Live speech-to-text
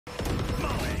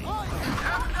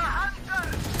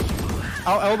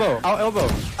Out elbow. Out elbow.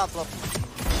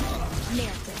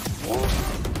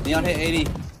 Neon hit 80.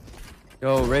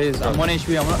 Yo, Raze, I'm 1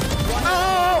 HP. I'm not.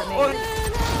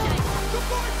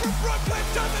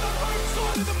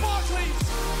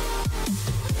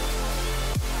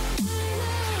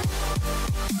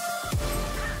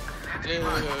 Dude,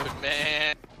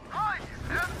 man.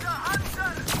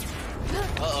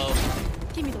 Uh-oh.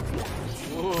 Give me the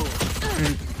Ooh.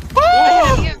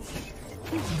 Oh!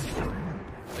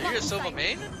 Are you a Sova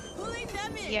main?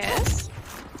 Yes.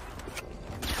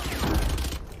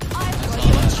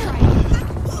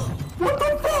 What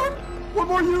the fuck? What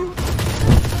were you?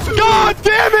 God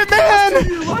damn it, man!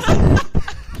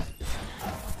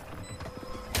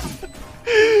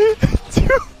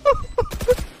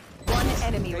 One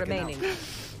enemy remaining.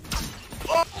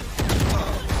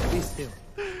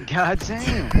 God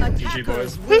damn.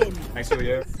 Attackers win. Thanks for the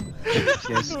air.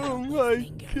 Yes. Oh my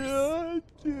god,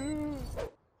 dude.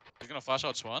 He's gonna flash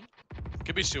out Swan.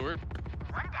 Could be Seward.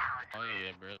 Oh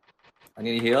yeah, bro. I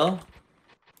need a heal.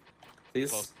 Please,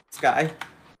 Close. Sky.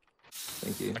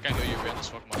 Thank you. I can't go you, man.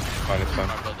 Just fuck my. Fine, it's fine.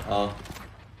 Oh,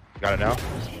 Got it now?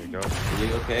 There you go. are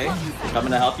you okay?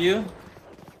 Coming to help you?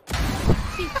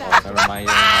 Oh, never mind.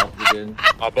 You didn't help. You didn't.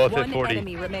 Oh, both One at 40.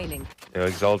 enemy remaining. Yo,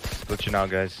 Exalt, glitching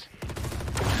out, guys.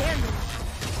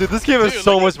 Dude, this game is Dude,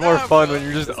 so look much at more that, fun bro. when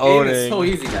you're just This game owning. is so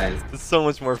easy, guys. It's so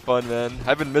much more fun, man.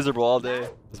 I've been miserable all day.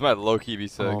 This might low-key be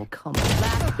sick. Oh, come on.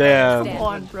 Last Damn. player Come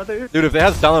on, standing. brother. Dude, if they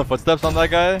had silent footsteps on that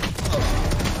guy.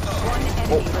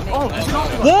 One enemy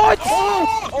remaining. What?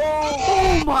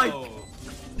 Oh my.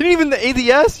 He didn't even the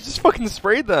ADS? He just fucking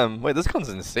sprayed them. Wait, this gun's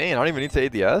insane. I don't even need to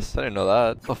ADS? I didn't know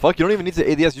that. The fuck? You don't even need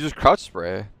to ADS, you just crouch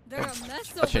spray.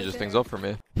 That changes things up for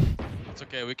me. It's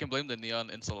okay. We can blame the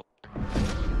Neon insult.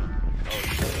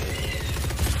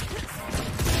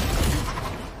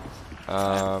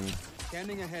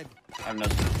 Standing ahead. I'm not.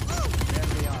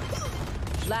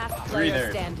 Last Three player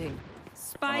there. standing. 11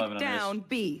 Spike on down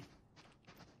B.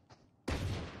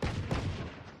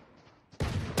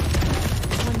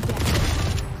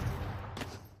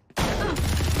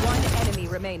 One enemy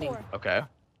remaining. Okay.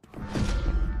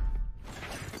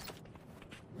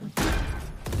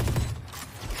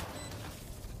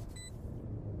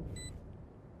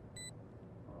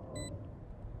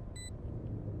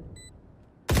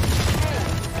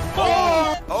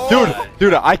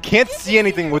 Dude, I can't see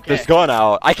anything with this gun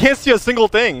out. I can't see a single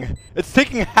thing. It's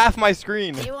taking half my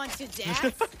screen. You want to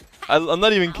dance? I'm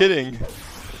not even kidding.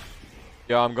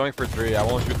 Yo, I'm going for 3. I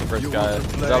won't shoot the first guy. Is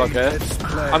that okay?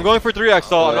 I'm going for 3,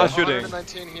 Exalt. I'm not shooting.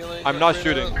 I'm not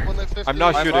shooting. I'm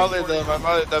not shooting. I'm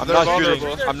not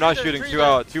shooting. I'm not shooting. 2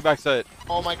 out. 2 backside.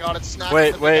 Oh my god, it's snapped.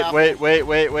 Wait.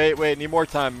 Need more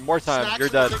time. More time. You're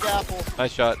dead.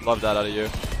 Nice shot. Love that out of you.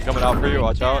 Coming out for you.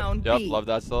 Watch out. Yep. Love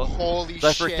that still. Holy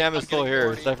Cypher shit. Cam is still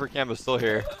here. Cypher Cam is still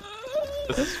here.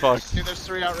 This is fucked. Dude, there's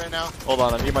 3 out right now. Hold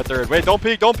on. I need my 3rd. Wait. Don't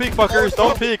peek, fuckers.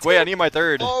 Don't peek. Wait. I need my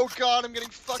 3rd. Oh god, I'm getting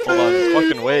fucking. Hold on. Just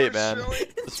fucking wait, man.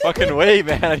 Just fucking wait,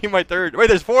 man. I need my 3rd. Wait.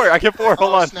 There's 4. I get 4.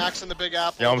 Hold on. Snacks in the big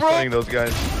apple. Yeah, I'm stunning those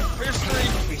guys. Here's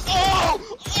 3. Oh!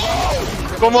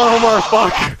 Come on, Omar.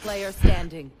 Fuck. Player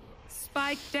standing.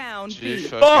 Spike down B.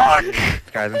 Fuck.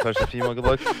 Guys, touch the female. Good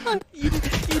luck. Let's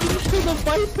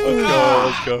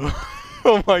go.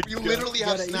 Oh my You god. literally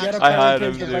have snacks. I had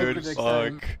him, dude.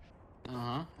 Fuck.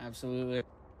 Absolutely.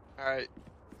 Alright.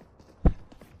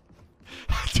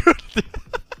 Dude.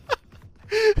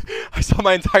 I saw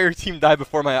my entire team die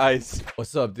before my eyes.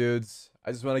 What's up, dudes?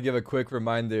 I just want to give a quick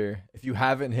reminder. If you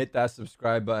haven't hit that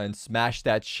subscribe button, smash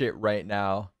that shit right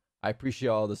now. I appreciate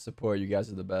all the support. You guys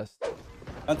are the best.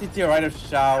 Nothing to your right of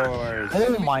showers.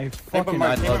 Oh my fucking.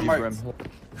 I love you, Brim.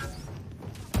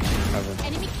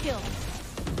 Enemy kill.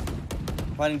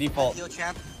 Planning default.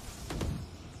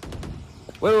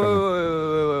 Wait.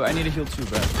 I need a heal too,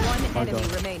 bro. One enemy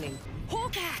remaining.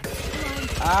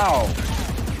 Ow.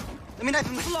 I mean, I'm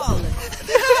flawless.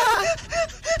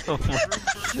 Oh my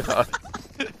god.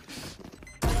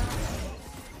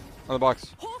 On the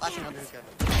box.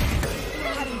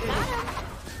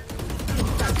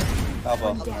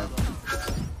 Elbow.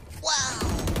 Wow.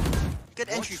 Good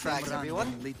entry frags,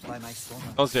 everyone.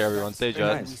 Don't say everyone. Say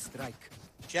Jet.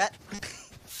 Jet.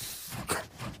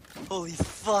 Holy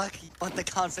fuck. You want the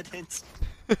confidence.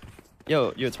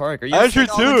 Yo, Tarik, are you? I entry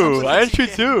 2. I entry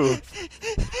 2.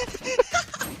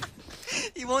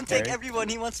 He won't take everyone.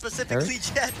 He wants specifically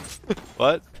Jet.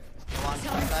 What?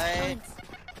 Right.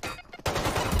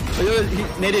 He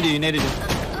naded you.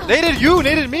 Naded you.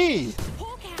 Naded me.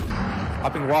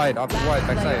 Hopping wide,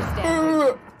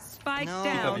 backside. Spike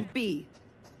down B.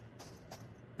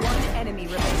 One enemy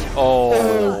remaining.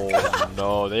 Oh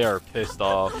no, they are pissed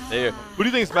off. Who do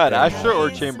you think's mad, Astra or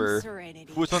Chamber?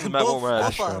 Who's on the map more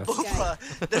mad?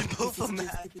 They're both of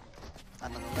mad.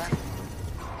 Another that.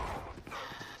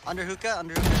 Under hookah,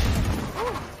 under hookah.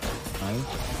 Nice.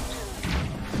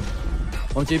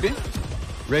 One TP.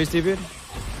 Raise TP.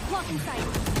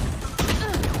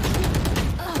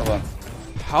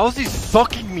 How's he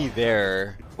sucking me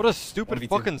there? What a stupid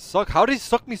fucking suck. How did he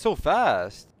suck me so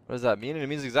fast? What does that mean? It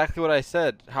means exactly what I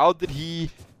said. How did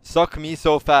he suck me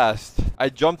so fast? I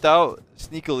jumped out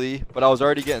sneakily, but I was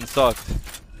already getting sucked.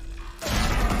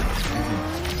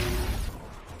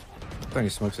 Plenty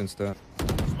of smokes instead.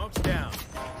 Smoke's down.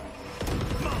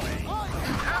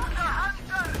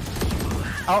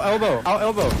 Out elbow. Out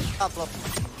elbow. Top low.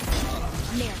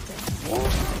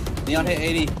 Neon hit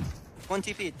 80. 1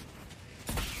 TP.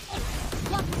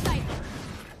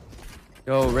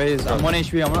 Yo, Raze. I'm 1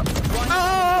 HP. I'm up.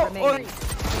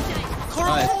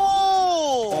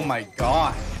 Oh my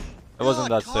god. It wasn't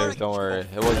that sick, don't worry.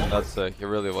 It wasn't that sick. It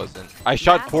really wasn't. I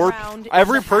shot 4.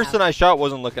 Every person I shot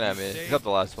wasn't looking at me, except the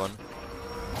last one.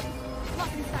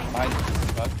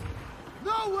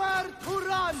 Nowhere to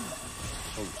run.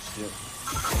 Oh shit.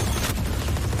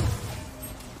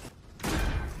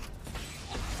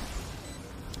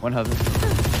 One heaven.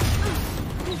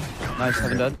 Nice,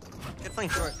 heaven dead. Good playing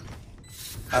short.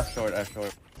 Half short, half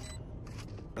short.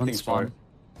 One spawn.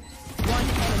 One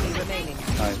enemy remaining.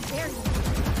 Nice.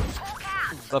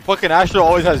 The fucking Astra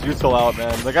always has util out,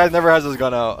 man. The guy never has his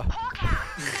gun out.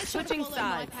 Switching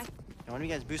sides. One of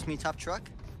you guys boost me top truck?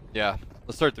 Yeah.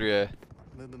 Let's start 3A.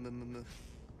 Move.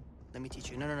 Let me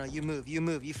teach you. No. You move.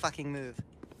 You fucking move.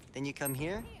 Then you come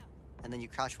here, and then you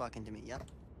crouch walk into me. Yep.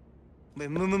 Wait,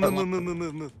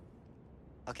 move.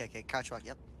 Okay. Crouch walk.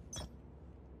 Yep.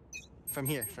 From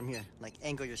here. Like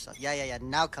angle yourself. Yeah.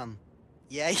 Now come.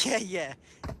 Yeah.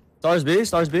 Stars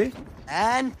B.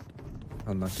 And.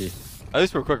 Unlucky. At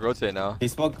least we're quick rotate now. He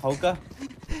smoked hookah?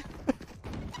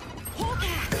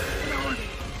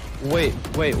 Wait.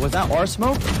 Was that our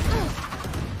smoke?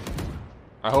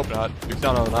 I hope not. You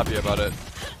sound unhappy about it.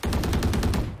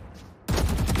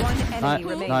 One enemy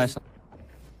remaining. Nice.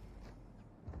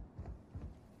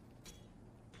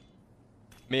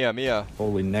 Mia.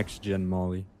 Holy next gen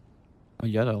Molly. Oh,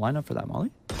 you had a lineup for that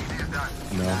Molly?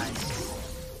 No. Nice.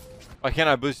 Why can't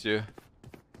I boost you?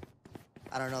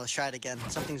 I don't know. Let's try it again.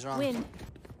 Something's wrong. Win.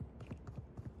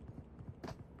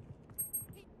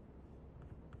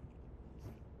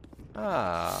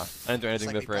 I didn't do anything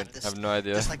like we different. I practiced. have no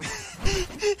idea.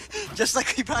 Just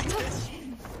like we practiced.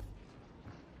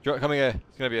 Coming A.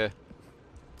 It's gonna be A.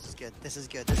 This is good. This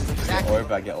is exactly. Or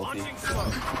if I get ulti.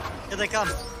 Here they come.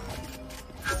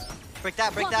 Break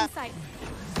that.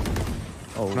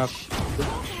 Oh, no.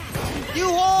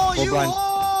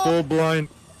 Full blind.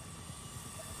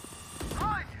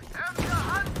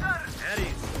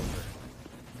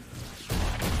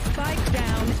 Spike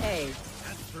down A.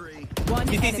 One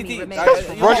enemy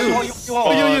remaining. Rush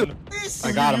You.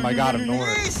 I got him. Don't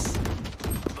worry.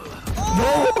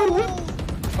 No!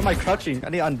 How am I crouching? I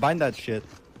need to unbind that shit.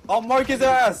 I'll mark his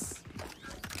ass!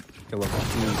 Kill him. Aw,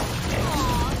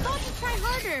 don't you try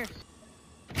harder.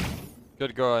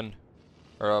 Good going.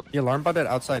 Or up. You alarm bot that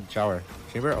outside shower.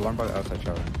 Chamber, alarm bot outside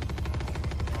shower.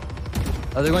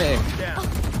 Oh, they're going A.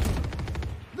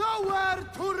 Nowhere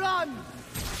to run.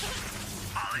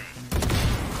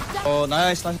 Oh,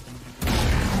 nice.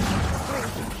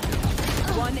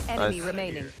 One enemy Nice.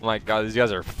 remaining. Oh my god, these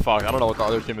guys are fucked. I don't know what the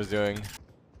other team is doing.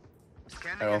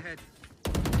 Arrow.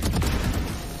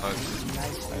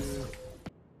 Nice.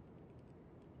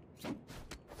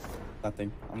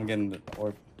 Nothing. I'm getting the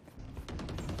orb.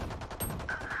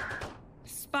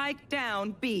 Spike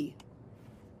down B.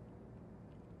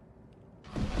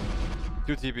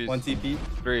 2 TPs. 1 TP.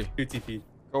 3. 2 TP.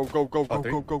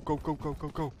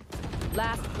 Go.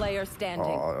 Last player standing.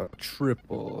 Oh,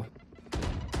 triple.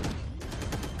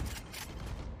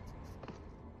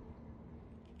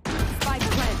 Spike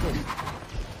planted.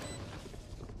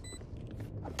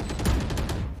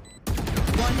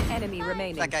 One enemy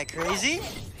remaining. That guy crazy?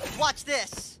 Watch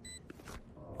this.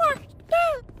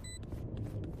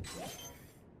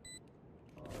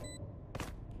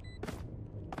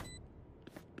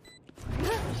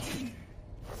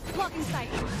 Blocking sight.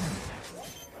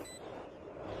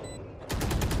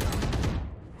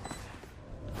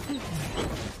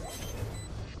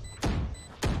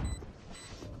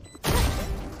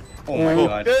 Oh my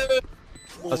god.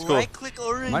 That's cool. Right click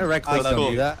orange. My right click That's don't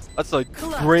cool. do that. That's like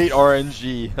great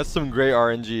RNG. That's some great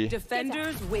RNG.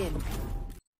 Defenders win.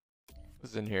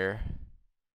 What's in here?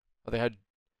 Oh, they had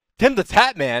Tim the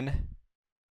Tap Man.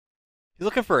 He's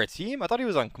looking for a team? I thought he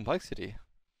was on complexity.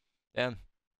 Damn.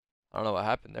 I don't know what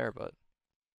happened there, but.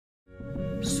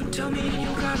 So tell me you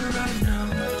got it right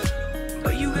now.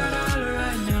 But you got all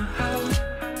right now.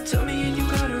 How? Tell me and you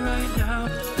got it right now.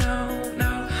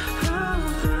 Now. How?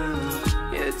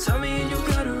 Yeah, tell me